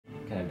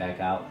back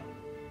out?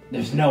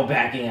 There's no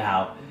backing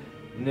out.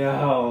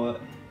 No.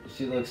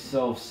 She looks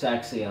so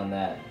sexy on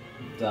that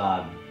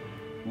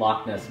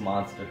Loch Ness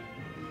monster.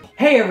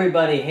 Hey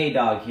everybody,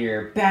 Haydog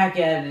here, back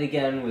at it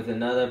again with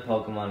another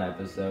Pokemon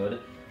episode.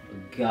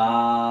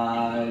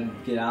 God,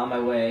 get out of my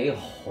way.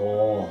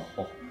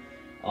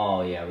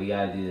 Oh yeah, we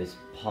gotta do this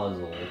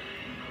puzzle.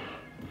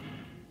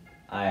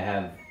 I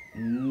have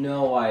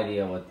no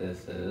idea what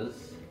this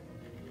is.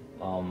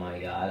 Oh my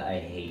god, I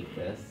hate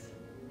this.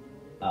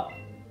 Oh.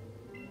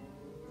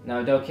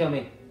 No, don't kill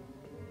me.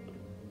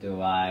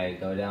 Do I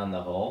go down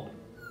the hole?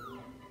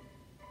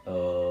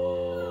 Oh.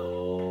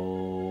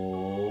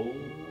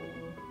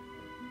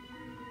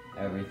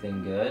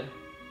 Everything good?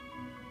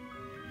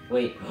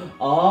 Wait.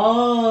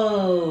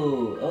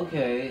 Oh!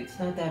 Okay, it's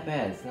not that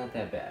bad. It's not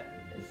that bad.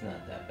 It's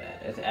not that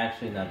bad. It's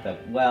actually not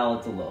that... Well,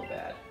 it's a little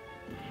bad.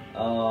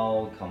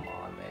 Oh, come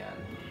on, man.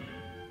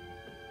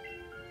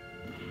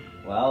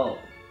 Well,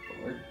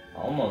 we're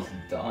almost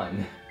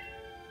done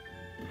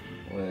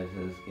with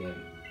this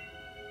game.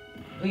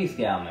 Please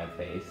get out of my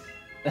face.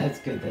 That's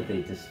good that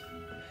they just...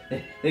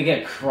 They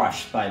get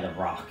crushed by the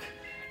rock.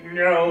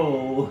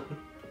 No!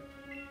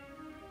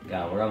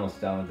 God, we're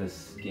almost done with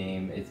this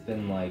game. It's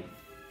been like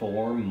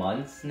 4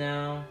 months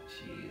now.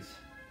 Jeez.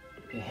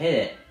 Hit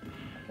it.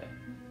 Okay.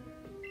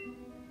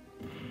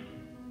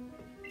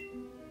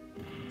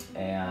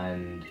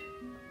 And...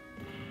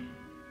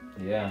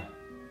 yeah.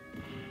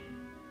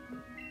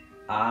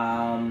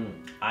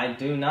 I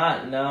do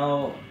not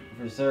know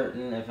for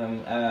certain if I'm,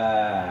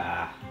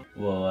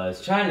 what I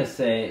was trying to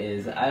say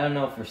is, I don't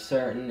know for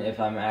certain if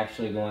I'm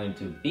actually going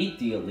to beat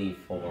the Elite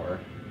Four.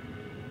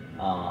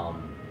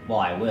 Well,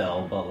 I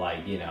will, but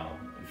like, you know,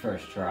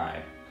 first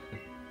try.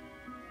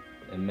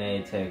 It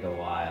may take a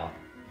while.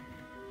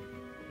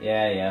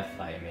 Yeah,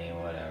 fight me,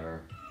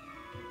 whatever.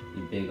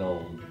 You big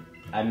old...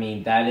 I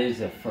mean, that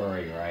is a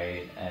furry,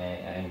 right?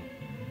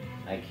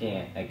 I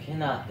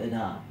cannot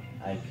deny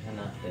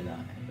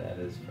that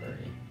is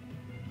furry.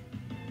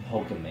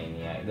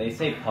 Pokemaniac. They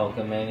say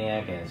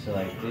Pokemaniac, and it's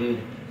like,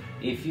 dude,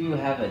 if you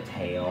have a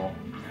tail,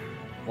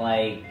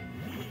 like,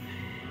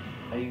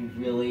 are you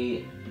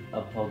really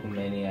a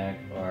Pokemaniac,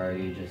 or are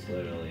you just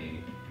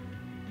literally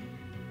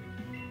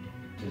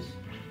just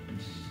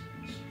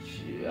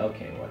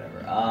okay,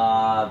 whatever.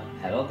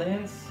 Pedal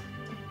dance?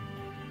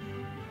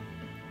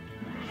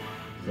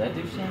 Does that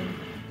do something?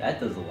 That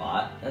does a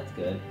lot. That's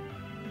good.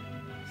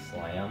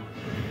 Slam.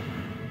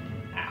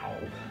 Ow.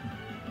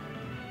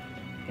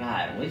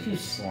 God, what did you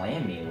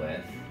slam me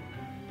with?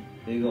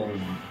 Big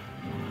old...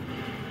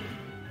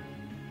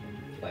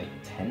 like,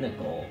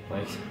 tentacle.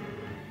 Like...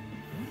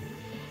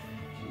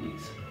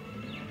 Jeez.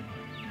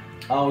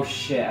 Oh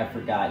shit, I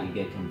forgot. You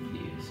get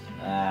confused.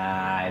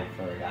 I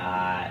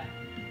forgot.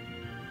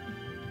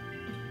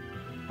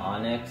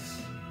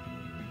 Onyx.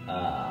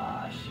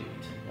 Shoot.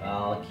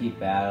 Well, I'll keep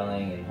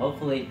battling and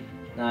hopefully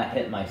not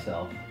hit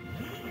myself.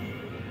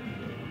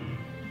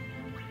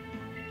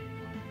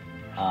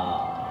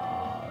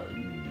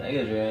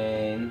 Mega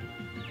Drain.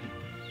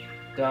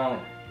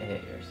 Don't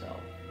hit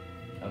yourself.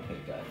 Okay,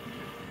 good.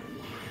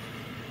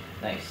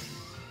 Nice.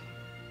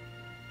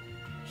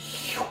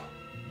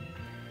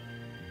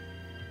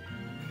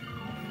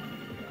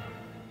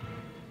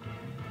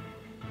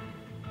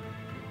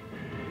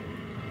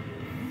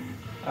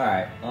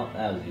 Alright, well,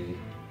 that was easy.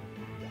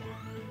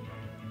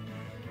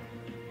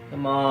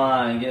 Come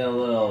on, get a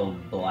little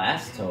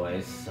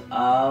Blastoise.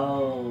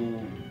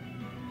 Oh.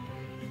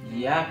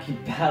 Yeah,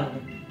 keep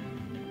battling.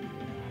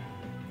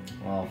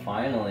 Well,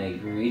 finally,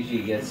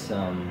 Luigi gets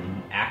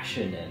some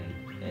action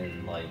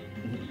in like,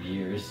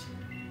 years.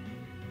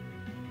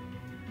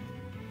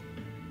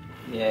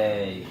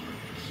 Yay.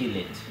 Kill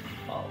it.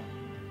 Oh.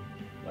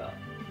 Well.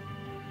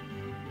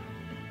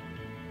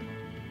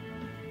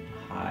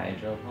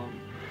 Hydro Pump.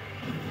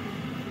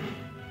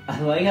 I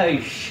like how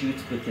he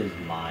shoots with his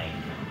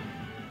mind.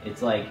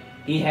 It's like,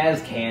 he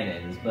has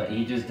cannons, but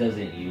he just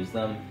doesn't use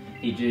them.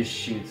 He just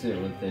shoots it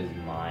with his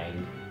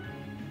mind.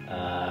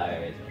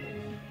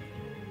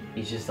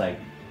 He's just like,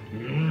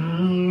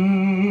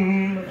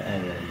 and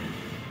then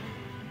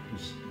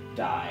just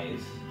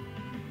dies.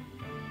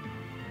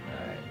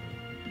 Alright.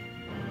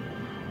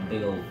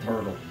 Big old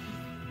turtle.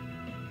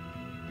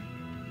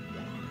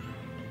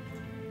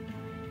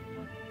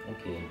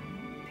 Okay.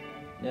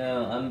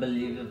 No,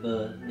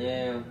 unbelievable.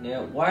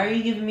 No. Why are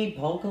you giving me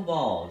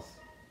Pokeballs?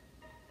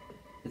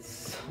 It's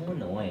so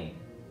annoying.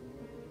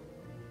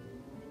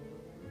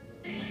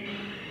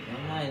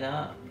 Am I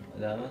not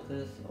done with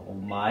this? Oh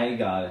my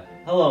god.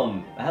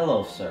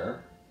 Hello,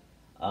 sir.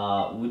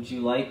 Would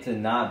you like to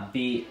not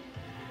be...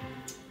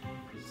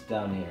 It's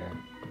down here.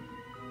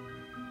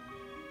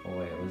 Oh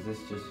wait, was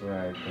this just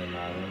where I came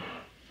out of?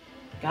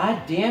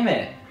 God damn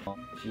it! Oh,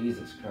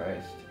 Jesus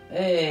Christ.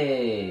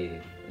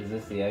 Hey! Is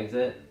this the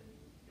exit?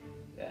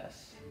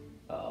 Yes.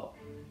 Oh.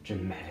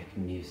 Dramatic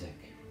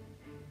music.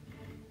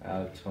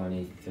 Route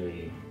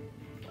 23.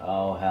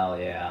 Oh, hell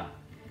yeah.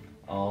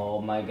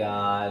 Oh my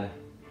god.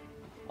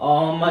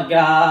 Oh my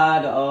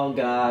god. Oh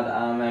god.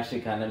 I'm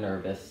actually kind of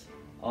nervous.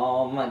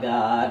 Oh my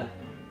god.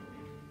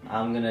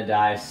 I'm gonna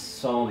die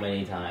so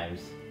many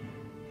times.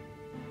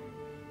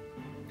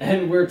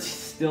 And we're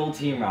still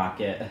Team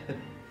Rocket.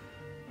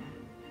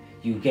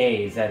 You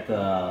gaze at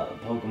the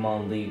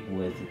Pokemon League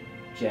with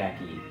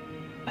Jackie.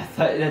 I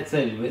thought that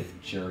said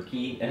with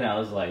jerky, and I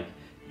was like,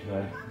 do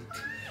I...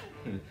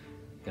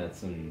 Got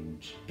some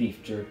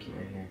beef jerky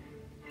right here.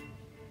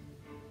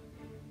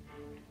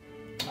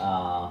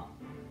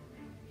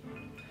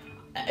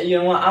 You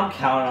know what? I'm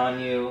counting on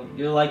you.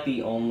 You're like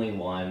the only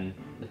one.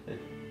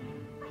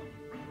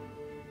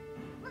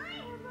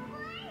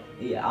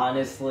 Yeah,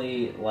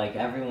 honestly, like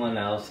everyone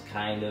else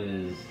kind of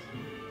is...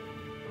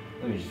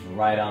 Let me just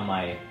ride on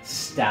my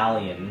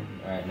stallion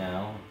right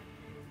now.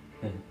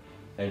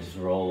 I just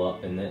roll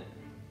up in it.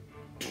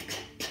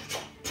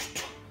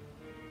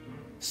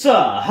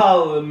 Sir,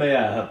 how may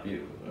I help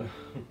you?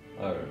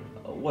 Or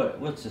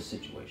what's the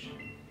situation?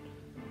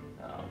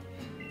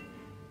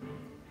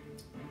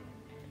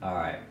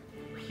 Alright.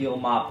 Heal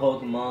my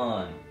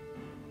Pokemon.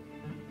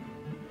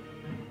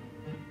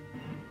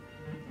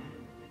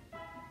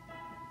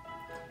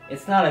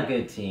 It's not a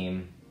good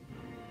team.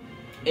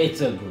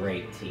 It's a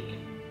great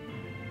team.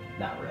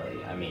 Not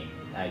really. I mean,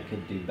 I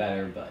could do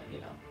better, but, you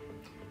know.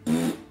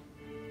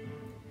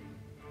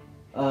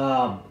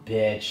 Oh,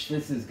 bitch.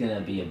 This is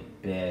gonna be a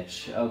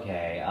bitch.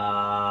 Okay,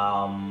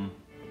 alright,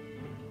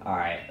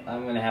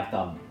 I'm gonna have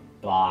to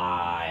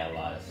buy a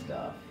lot of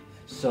stuff.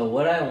 So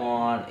what I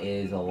want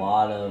is a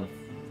lot of...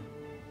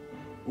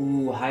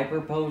 Ooh,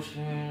 Hyper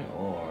Potion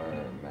or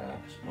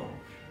Max Potion.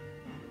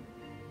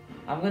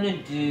 I'm gonna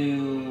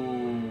do...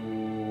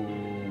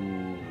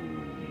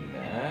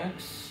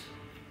 Max?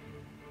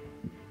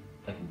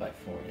 I can buy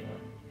 4, you know.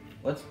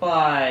 Let's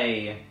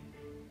buy...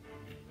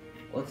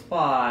 I'm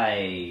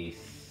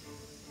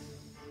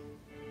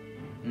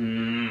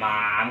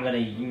gonna...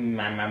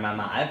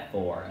 I have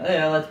 4.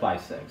 Yeah, let's buy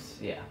 6.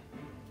 Yeah.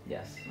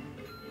 Yes.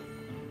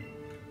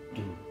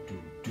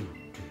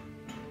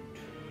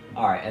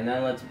 Alright, and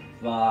then let's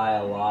buy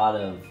a lot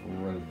of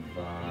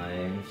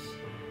revives.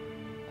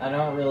 I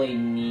don't really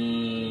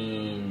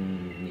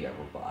need... Yeah,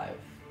 revive.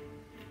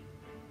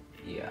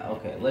 Yeah,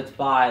 okay, let's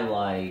buy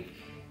like...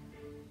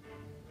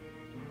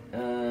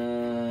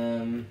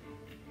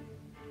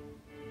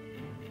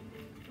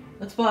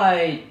 Let's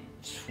buy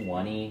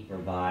 20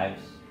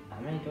 revives. How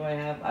many do I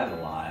have? I have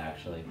a lot,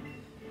 actually.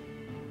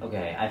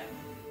 Okay,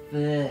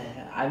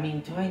 I mean,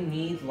 do I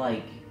need,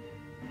 like...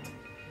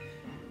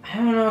 I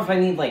don't know if I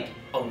need, like,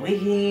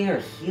 Awakening or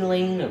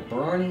Healing or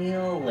Burn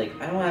Heal. Like,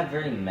 I don't have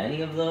very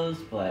many of those,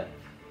 but...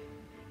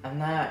 I'm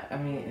not... I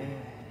mean...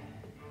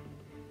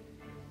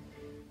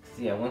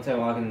 So yeah, once I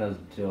walk in those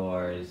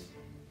doors...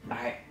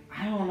 I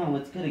don't know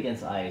what's good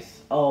against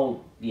ice.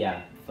 Oh,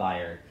 yeah,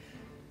 fire.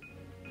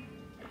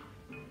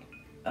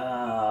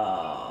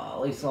 At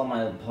least all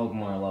my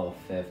Pokemon are level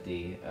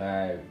 50.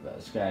 Alright,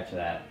 scratch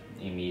that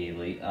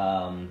immediately.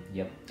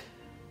 Yep.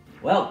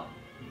 Well.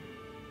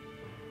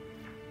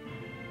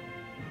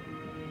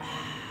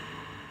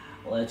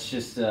 Let's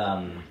just,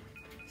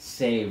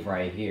 save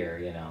right here,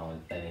 you know,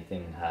 if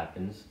anything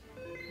happens.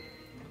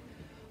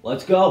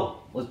 Let's go!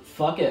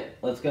 Fuck it!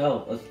 Let's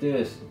go! Let's do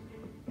this!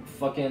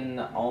 Fucking,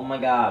 oh my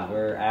god,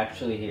 we're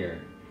actually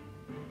here.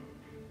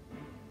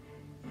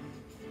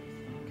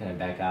 Can I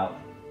back out?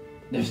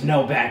 There's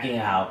no backing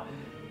out.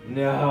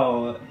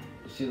 No.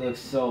 She looks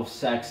so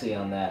sexy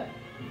on that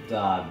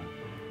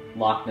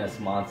Loch Ness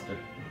monster.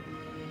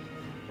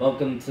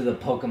 Welcome to the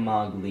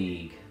Pokemon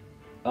League.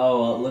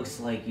 Oh, well, it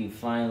looks like you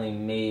finally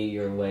made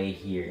your way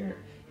here.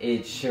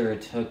 It sure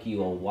took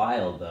you a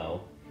while,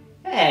 though.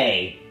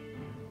 Hey!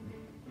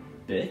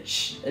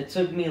 Bitch. It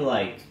took me,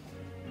 like,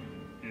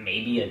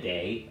 maybe a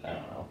day. I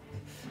don't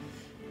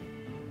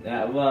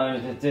know. Well,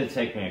 it did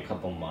take me a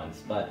couple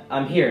months, but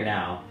I'm here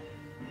now.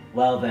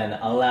 Well then,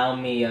 allow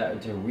me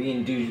to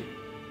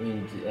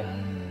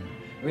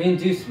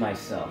reintroduce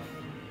myself.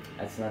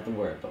 That's not the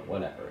word, but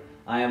whatever.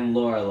 I am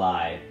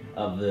Lorelai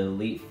of the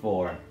Elite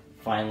Four.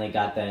 Finally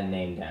got that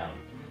name down.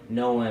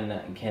 No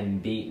one can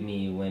beat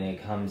me when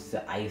it comes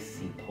to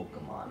icy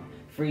Pokemon.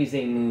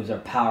 Freezing moves are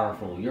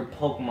powerful. Your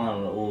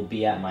Pokemon will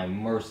be at my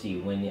mercy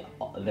when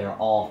they're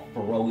all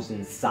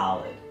frozen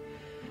solid.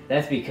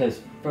 That's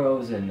because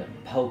frozen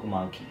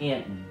Pokemon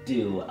can't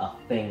do a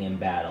thing in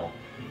battle.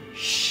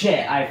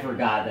 Shit, I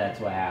forgot that's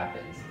what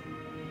happens.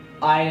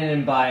 I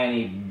didn't buy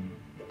any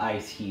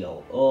Ice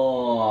Heal.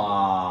 Oh,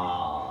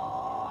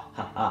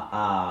 ha ha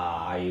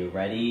ha. Are you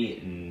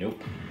ready?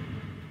 Nope.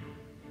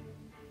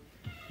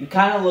 You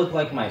kind of look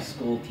like my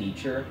school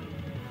teacher.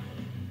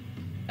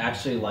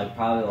 Actually, like,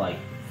 probably like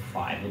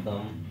 5 of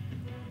them.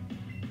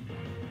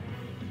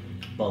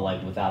 But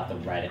like without the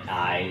red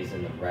eyes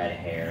and the red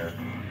hair.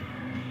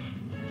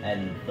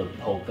 And the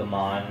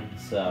Pokemon,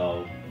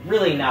 so...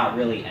 Really not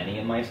really any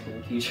of my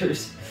school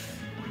teachers.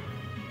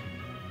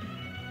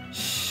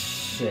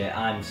 Shit,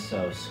 I'm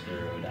so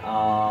screwed.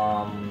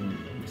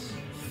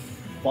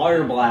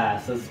 Fire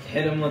Blast, let's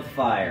hit him with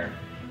fire.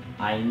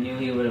 I knew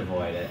he would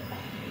avoid it.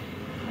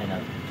 I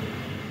know.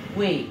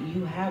 Wait,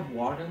 you have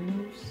water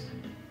moves?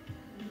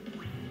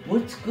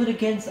 What's good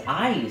against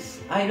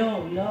ice? I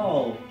don't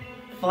know.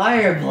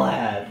 Fire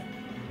blast.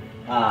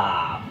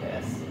 Ah,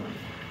 piss.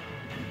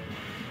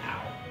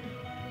 Ow.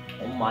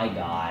 Oh my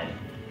god.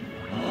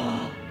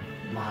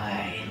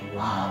 My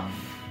love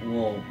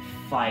will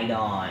fight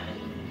on.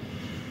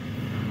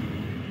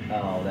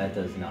 Oh, that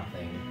does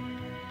nothing.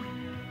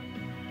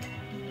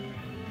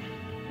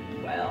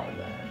 Well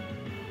then.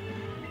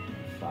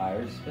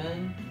 Fire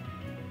spin?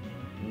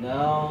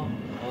 No?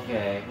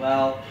 Okay,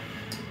 well...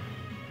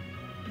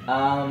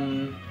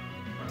 I'm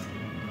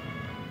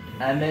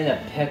in a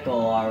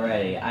pickle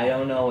already. I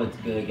don't know what's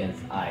good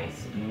against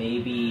ice.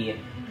 Maybe...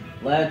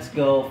 Let's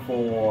go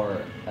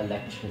for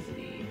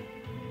electricity.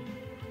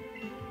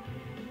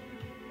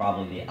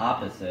 Probably the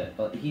opposite,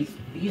 but he's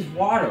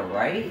water,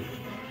 right?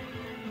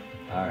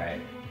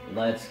 Alright,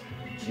 let's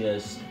do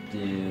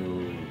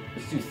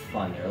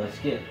thunder. Let's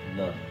get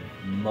the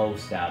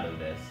most out of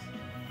this.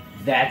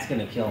 That's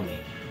gonna kill me.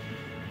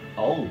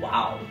 Oh,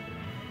 wow.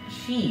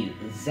 Gee,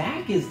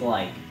 Zach is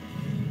like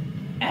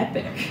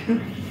epic.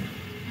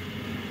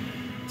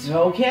 It's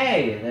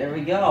okay, there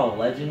we go.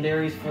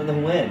 Legendaries for the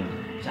win.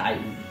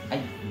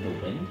 The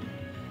wind?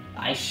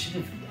 I should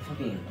have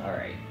fucking...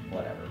 Alright,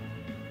 whatever.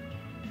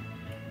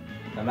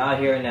 I'm out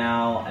here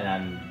now,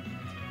 and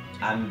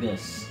I'm gonna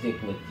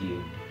stick with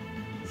you.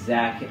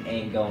 Zach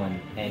ain't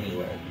going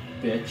anywhere,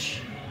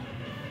 bitch.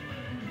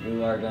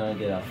 You are gonna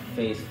get a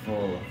face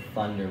full of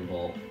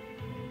Thunderbolt.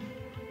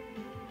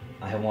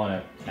 I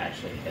wanna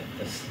actually hit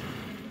this.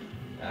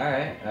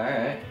 Alright.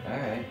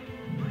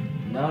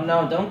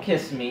 No, don't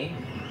kiss me.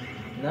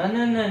 No.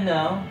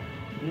 No.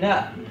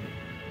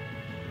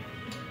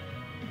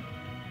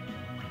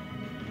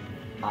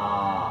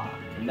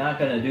 I'm not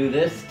gonna do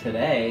this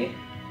today.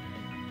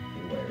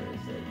 Where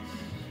is it?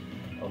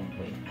 Oh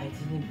wait, I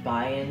didn't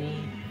buy any?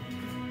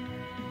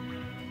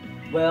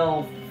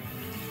 Well,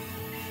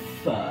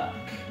 fuck.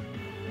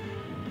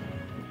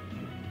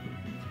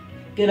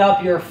 Get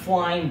up, you're a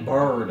flying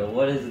bird.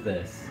 What is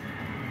this?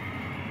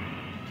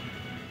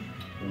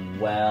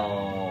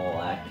 Well,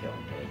 that killed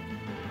me.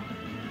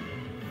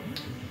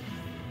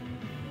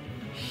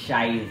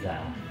 Shiza.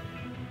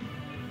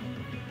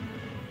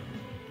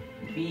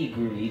 Be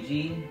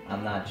Luigi?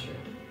 I'm not sure.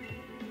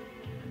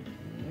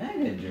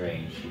 Mega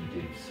Drain should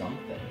do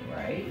something,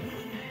 right?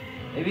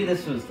 Maybe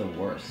this was the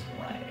worst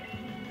play.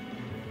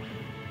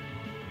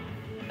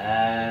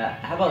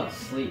 How about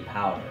Sleep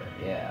Powder?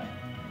 Yeah.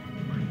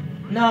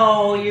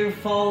 No, you're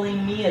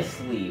falling me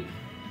asleep.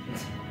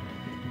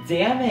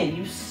 Damn it,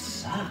 you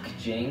suck,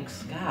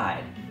 Jinx.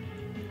 God.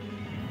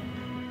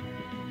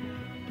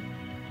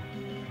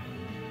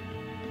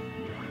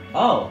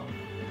 Oh,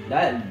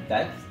 yeah.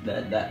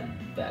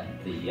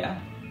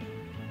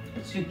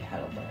 Let's do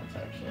Paddle Dance,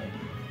 actually.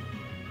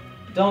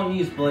 Don't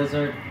use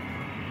Blizzard.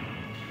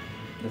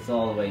 That's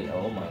all the way.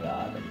 Oh my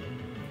god.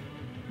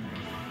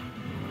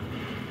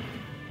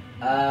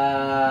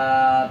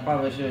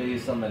 Probably should have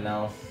used something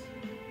else.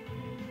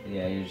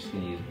 Yeah, you're just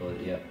gonna use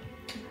Blizzard. Yep.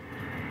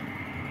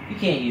 You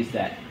can't use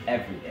that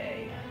every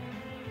day.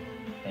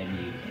 Maybe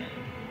you can.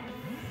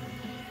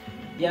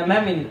 Yeah, I'm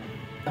having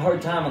a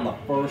hard time on the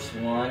first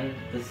one.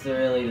 This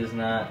really does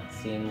not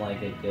seem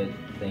like a good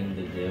thing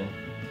to do.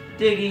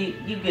 Diggy,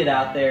 you get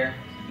out there.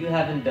 You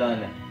haven't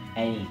done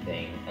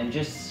anything. And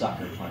just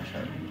Sucker Punch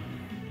her.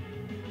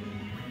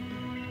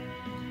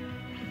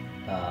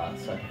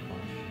 Sucker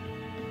Punch.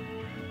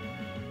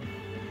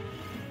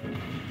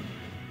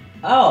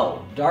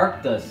 Oh!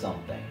 Dark does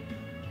something.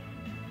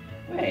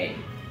 Wait.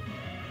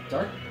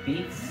 Dark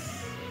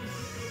beats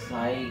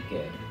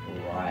Psychic,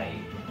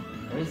 right.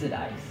 Or is it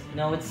Ice?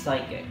 No, it's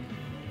Psychic.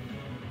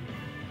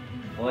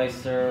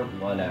 Oyster,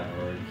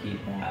 whatever.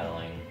 Keep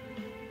battling.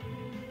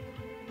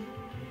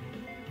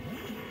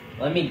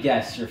 Let me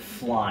guess, you're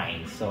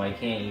flying, so I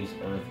can't use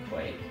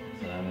Earthquake.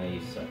 So I'm gonna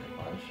use Sucker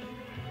Punch.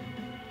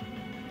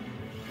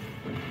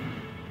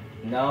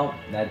 No,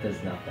 that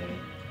does nothing.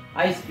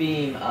 Ice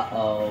Beam,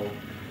 uh-oh.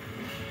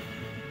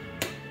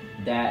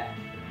 That's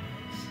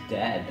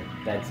dead.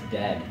 That's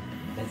dead.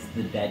 That's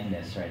the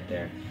deadness right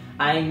there.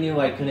 I knew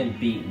I couldn't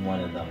beat one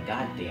of them.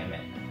 God damn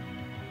it.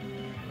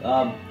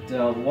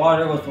 The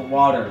water with the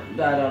water. I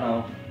don't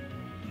know.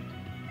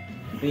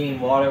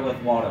 Being water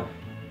with water.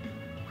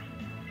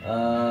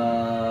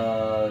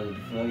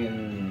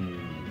 Fucking...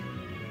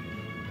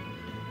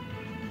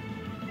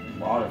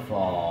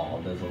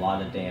 Waterfall does a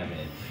lot of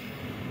damage.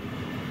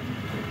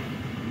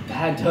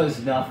 That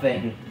does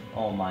nothing.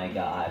 Oh my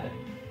god.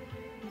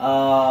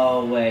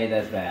 Oh, wait,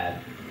 that's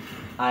bad.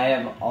 I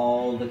have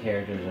all the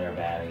characters that are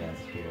bad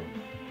against you.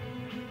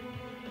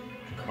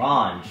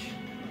 Crunch.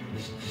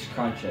 Just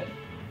crunch it.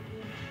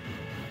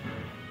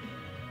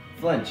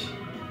 Flinch.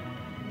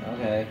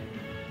 Okay.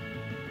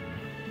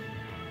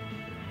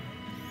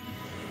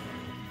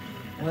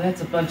 Well,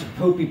 that's a bunch of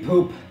poopy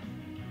poop.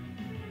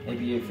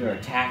 Maybe if your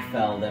attack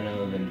fell, then it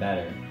would have been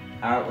better.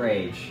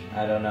 Outrage.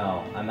 I don't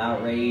know. I'm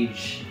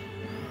outraged.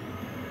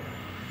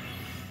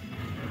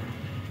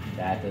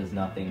 That does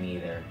nothing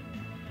either.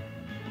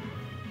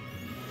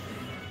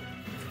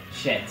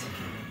 Shit.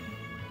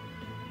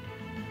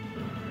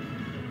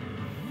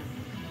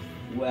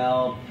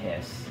 Well,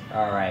 piss.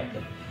 Alright.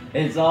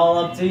 It's all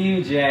up to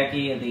you,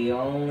 Jackie. The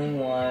only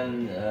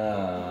one,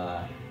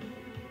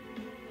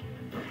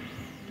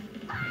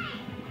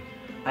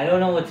 I don't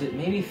know what to...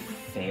 Maybe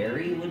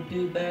Fairy would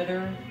do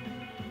better?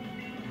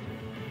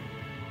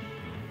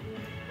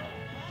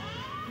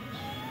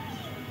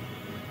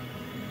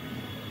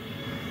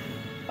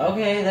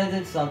 Okay, that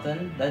did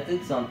something. That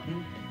did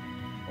something.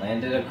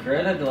 Landed a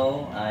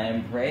critical. I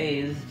am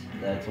praised.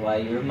 That's why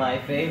you're my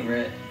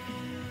favorite.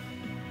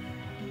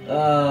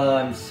 Oh,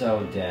 I'm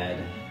so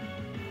dead.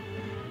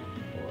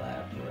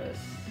 Lapras.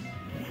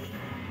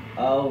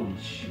 Oh,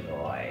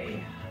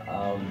 joy.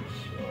 Oh,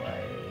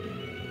 joy.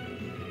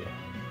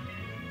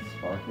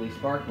 Sparkly,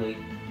 sparkly.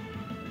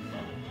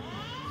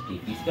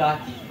 Skeeky,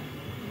 skocky.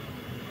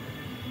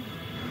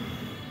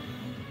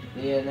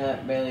 Yeah,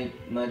 not really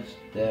much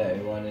that I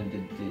wanted to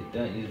do.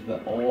 Don't use,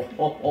 but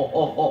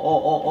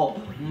oh,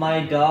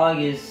 my dog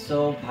is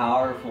so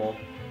powerful.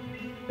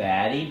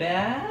 Batty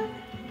bad?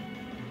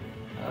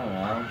 I don't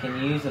know.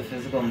 Can you use a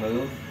physical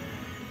move?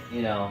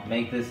 You know,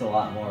 make this a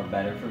lot more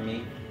better for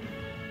me.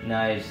 No,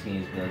 I just can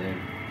use Blizzard.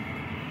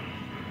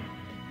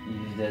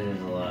 Use that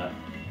as a lot.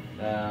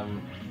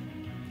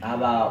 How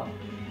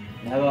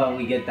about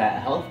we get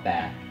that health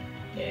back?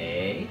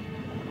 Okay.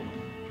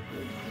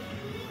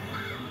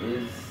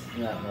 Is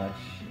not much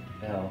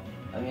health.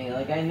 I mean,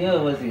 like, I knew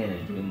it wasn't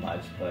gonna do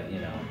much, but, you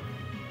know,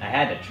 I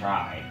had to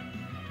try.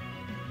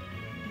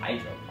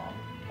 Hydro Pump.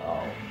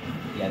 Oh.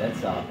 Yeah,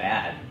 that's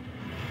bad.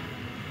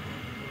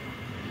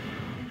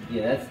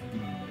 Yeah,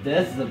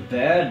 that's the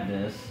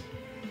badness.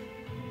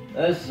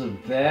 That's the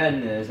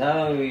badness.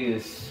 How do we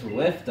use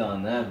Swift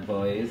on that,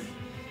 boys?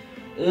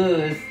 Ooh,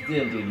 it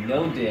still did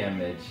no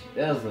damage.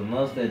 That was the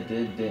most that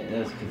did damage. That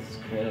was because it's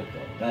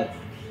critical. That's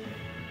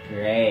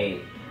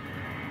great.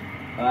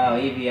 Wow,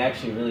 Eevee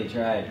actually really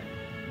tried.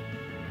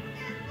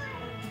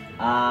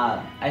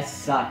 I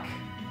suck.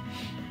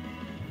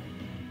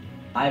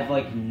 I have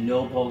like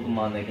no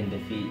Pokemon that can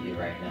defeat you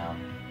right now.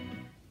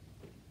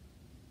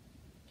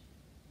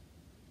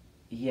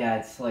 Yeah,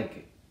 it's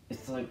like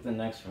the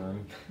next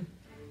room.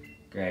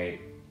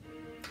 Great.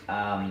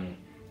 I'm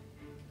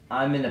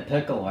in a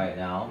pickle right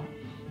now.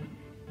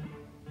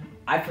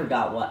 I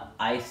forgot what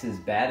ice is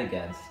bad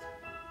against.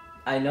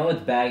 I know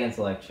it's bad against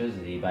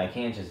electricity, but I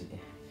can't just...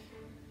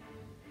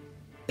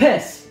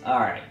 Piss!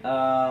 Alright,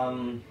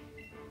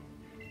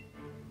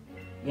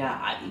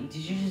 yeah, did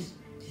you just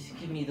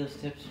give me those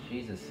tips?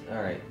 Jesus,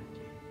 alright.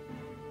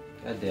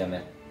 God damn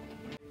it.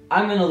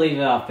 I'm gonna leave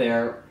it off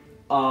there.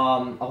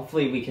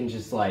 Hopefully we can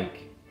just,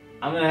 like...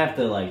 I'm gonna have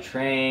to, like,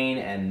 train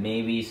and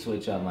maybe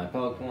switch out my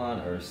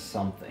Pokemon or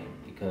something,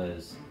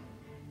 because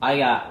I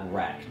got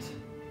wrecked.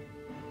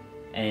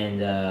 And,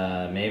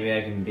 maybe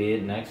I can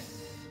beat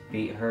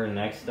her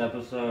next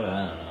episode?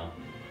 I don't know.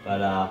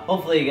 But,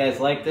 hopefully you guys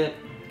liked it.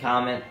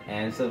 Comment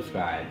and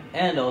subscribe.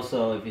 And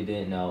also, if you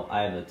didn't know,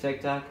 I have a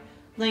TikTok.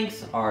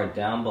 Links are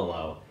down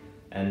below.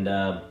 And,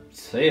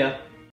 see ya.